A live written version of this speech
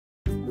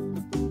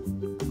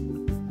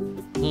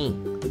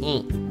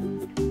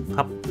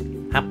Hop,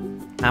 hop,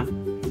 hop.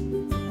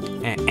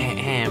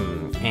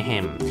 Ahem,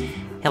 ahem.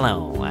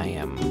 Hello, I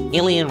am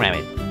Alien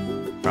Rabbit.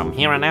 From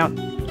here on out,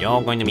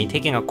 you're going to be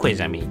taking a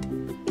quiz I made.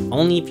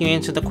 Only if you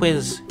answer the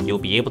quiz, you'll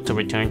be able to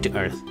return to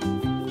Earth.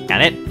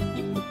 Got it?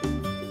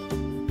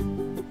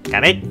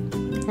 Got it?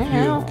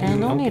 Yeah, okay,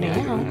 no need it.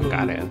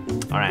 Got it.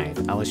 Alright,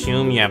 I'll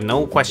assume you have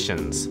no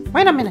questions.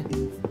 Wait a minute.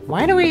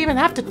 Why do we even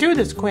have to do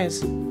this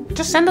quiz?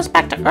 Just send us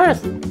back to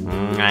Earth.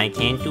 I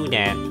can't do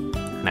that.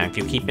 Now, if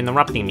you keep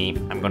interrupting me,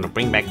 I'm gonna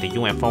bring back the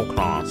UFO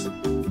clause.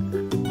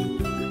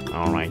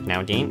 Alright,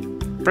 now Dean,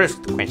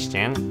 first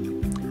question.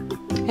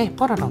 Hey,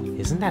 Pororo,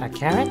 isn't that a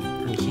carrot?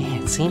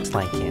 Yeah, it seems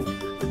like it.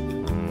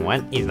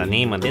 What is the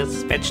name of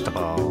this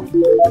vegetable?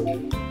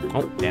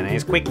 Oh, that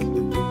is quick.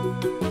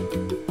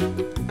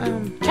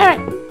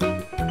 Carrot.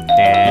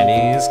 That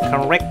is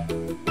correct.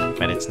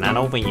 But it's not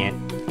over yet.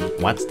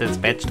 What's this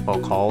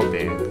vegetable called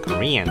in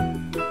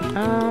Korean?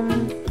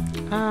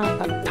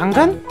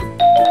 당근?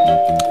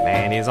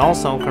 That is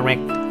also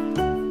correct.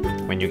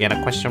 When you get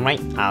a question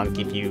right, I'll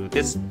give you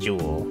this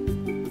jewel.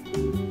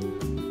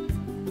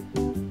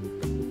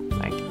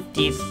 Like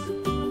this.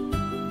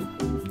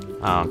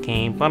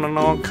 Okay,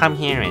 Pororo, come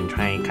here and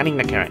try cutting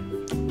the carrot.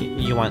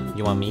 You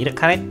want me to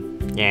cut it?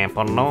 Yeah,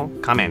 Pororo,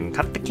 come and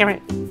cut the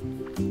carrot.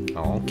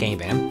 Okay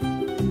then.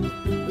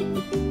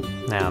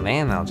 Now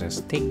then, I'll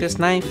just take this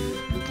knife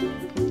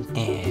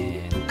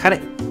and cut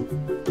it.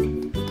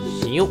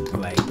 Shoot,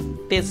 like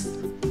this.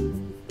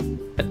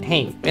 But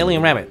hey,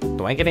 Alien Rabbit,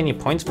 do I get any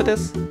points for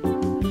this?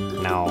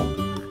 No.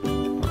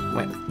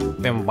 Wait,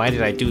 then why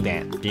did I do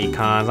that?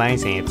 Because I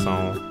said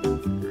so.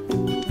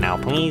 Now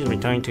please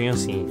return to your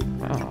seat.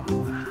 Oh,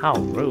 how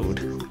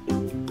rude.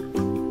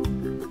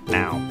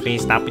 Now,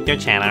 please stop with your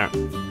chatter.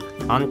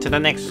 On to the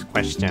next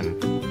question.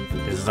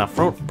 This is a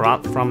fruit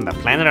brought from the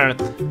planet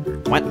Earth.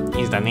 What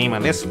is the name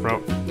of this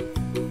fruit?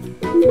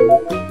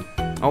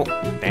 Oh,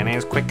 that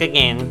is quick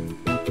again.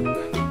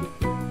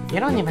 You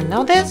don't even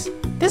know this?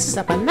 This is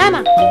a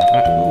banana.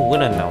 Who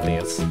wouldn't know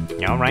this?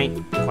 You're right.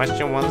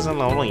 Question one's a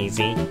little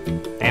easy.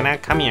 Dana,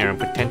 come here and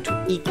pretend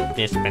to eat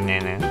this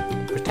banana.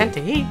 Pretend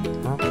to eat?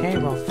 Okay,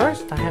 well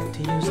first I have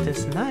to use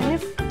this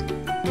knife.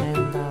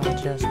 And I'll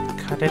just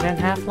cut it in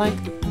half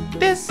like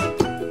this.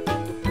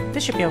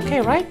 This should be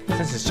okay, right?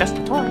 Since it's just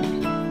a toy.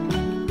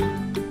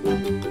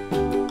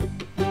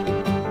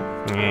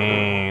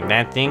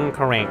 That's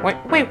incorrect.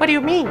 Wait, what do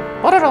you mean?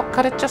 Pororo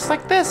cut it just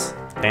like this.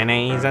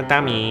 Dana is a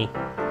dummy.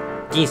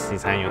 This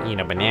is how you eat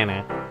a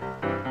banana.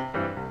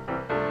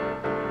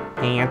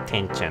 Pay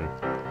attention.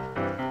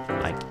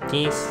 Like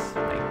this,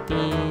 like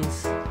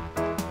this.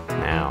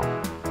 Now,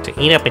 to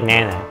eat a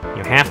banana,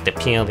 you have to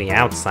peel the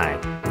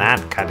outside,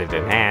 not cut it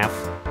in half.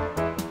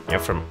 You're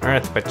from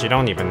Earth, but you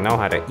don't even know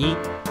how to eat.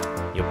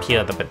 You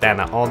peel the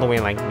banana all the way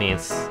like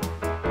this.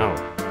 Oh,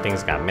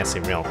 things got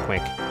messy real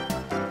quick.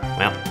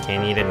 Well,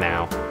 can't eat it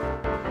now.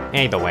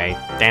 Either way,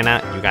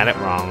 Dana, you got it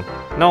wrong.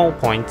 No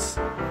points.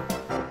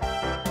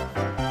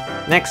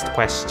 Next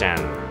question.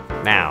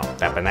 Now,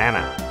 that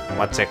banana.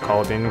 What's it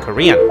called in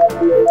Korean?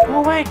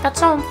 Oh wait, that's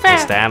so unfair.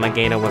 Since the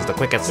alligator was the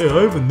quickest. Hey,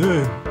 I have a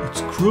name.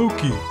 It's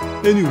Kroki.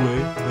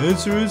 Anyway, the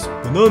answer is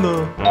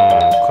banana.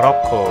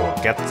 Kroko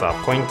gets a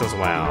point as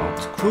well.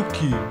 It's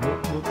Kroki.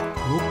 What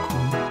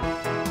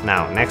Kroki?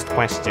 Now, next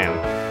question.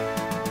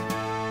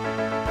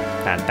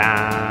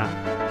 Ta-da!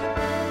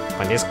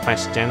 For this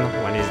question,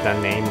 what is the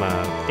name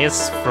of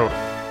this fruit?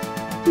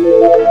 Too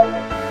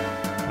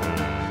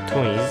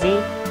easy?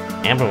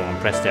 Everyone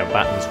press their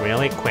buttons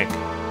really quick.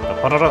 But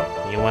Pororo,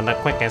 you were the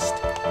quickest.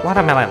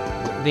 Watermelon.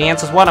 The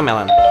answer's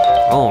watermelon.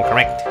 Oh,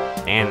 correct.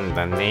 And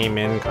the name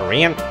in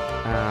Korean?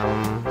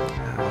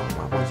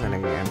 What was it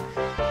again?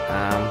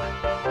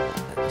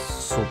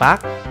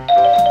 Subak?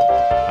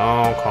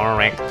 Oh,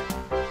 correct.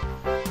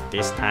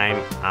 This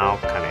time, I'll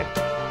cut it.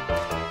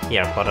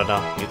 Here, Pororo,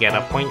 you get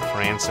a point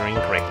for answering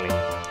correctly.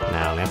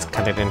 Now, let's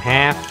cut it in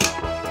half.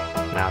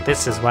 Now,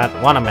 this is what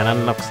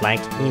watermelon looks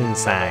like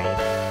inside.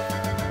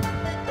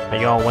 Are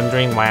you all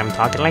wondering why I'm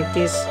talking like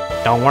this?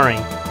 Don't worry,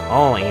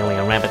 all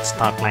alien rabbits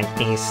talk like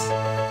this.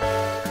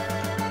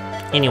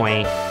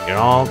 Anyway, you're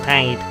all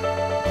tied.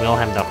 We'll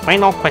have the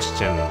final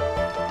question.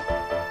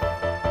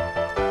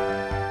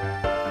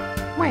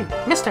 Wait,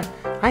 mister,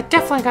 I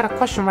definitely got a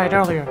question right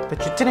earlier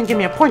that you didn't give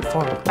me a point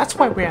for. That's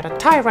why we're at a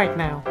tie right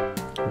now.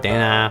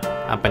 Dana,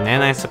 a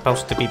banana is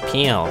supposed to be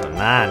peeled,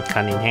 not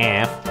cut in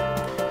half.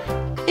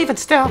 Even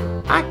still,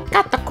 I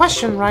got the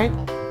question right.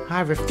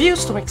 I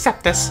refuse to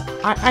accept this.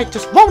 I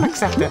just won't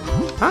accept it.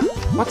 Huh?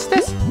 What's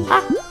this?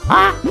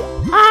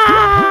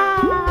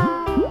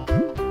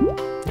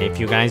 If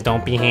you guys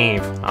don't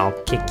behave, I'll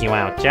kick you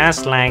out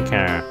just like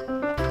her.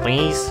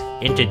 Please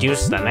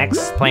introduce the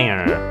next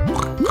player.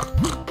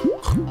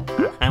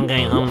 I'm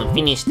going home to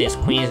finish this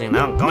quiz and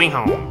I'm going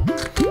home.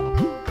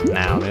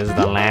 Now this is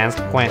the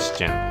last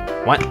question.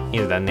 What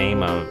is the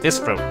name of this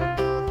fruit?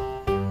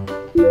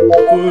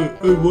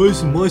 Hey, why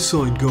isn't my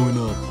sign going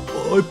up?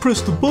 I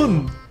pressed the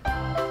button.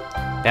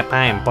 Peppa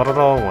and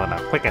Pororo were the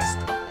quickest.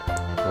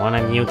 One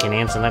of you can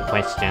answer the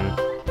question.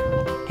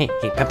 Hey,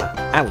 Peppa,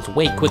 I was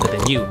way quicker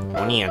than you.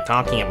 What are you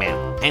talking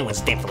about? I was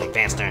definitely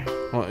faster.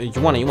 Well,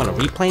 you wanna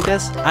replay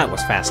this? I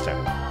was faster.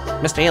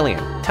 Mr.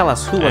 Alien, tell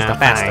us who was the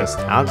fastest.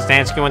 Fine. I'll just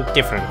ask you a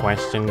different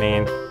question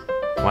then.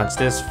 What's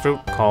this fruit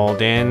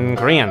called in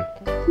Korean?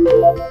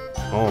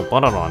 Oh,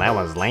 Pororo, that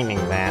was lightning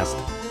fast.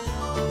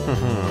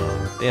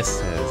 This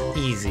is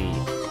easy.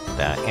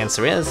 The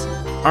answer is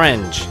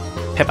orange.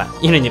 Peppa,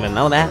 you didn't even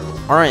know that?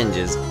 Orange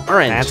is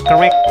orange. That's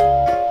correct.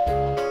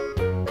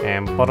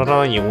 And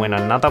Pororo, you win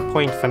another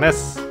point for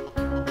this.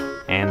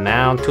 And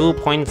now 2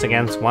 points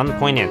against 1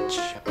 point each.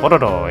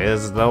 Pororo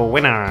is the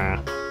winner.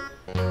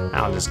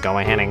 I'll just go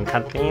ahead and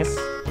cut these.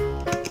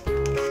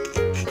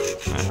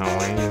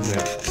 Why is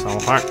it so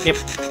hard? Yep.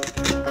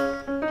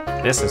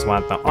 This is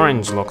what the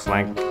orange looks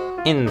like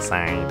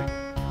inside.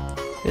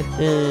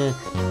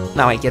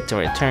 Now I get to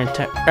return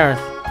to Earth.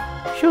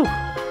 Phew.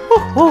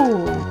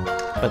 Woohoo!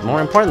 But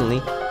more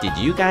importantly, did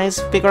you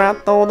guys figure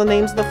out all the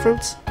names of the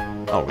fruits?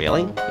 Oh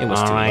really? It was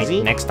too Alright,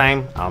 easy? next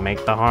time I'll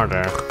make the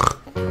harder.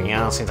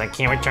 Yeah, since I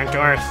can't return to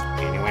Earth,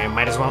 anyway, I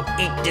might as well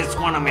eat this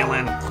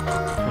watermelon.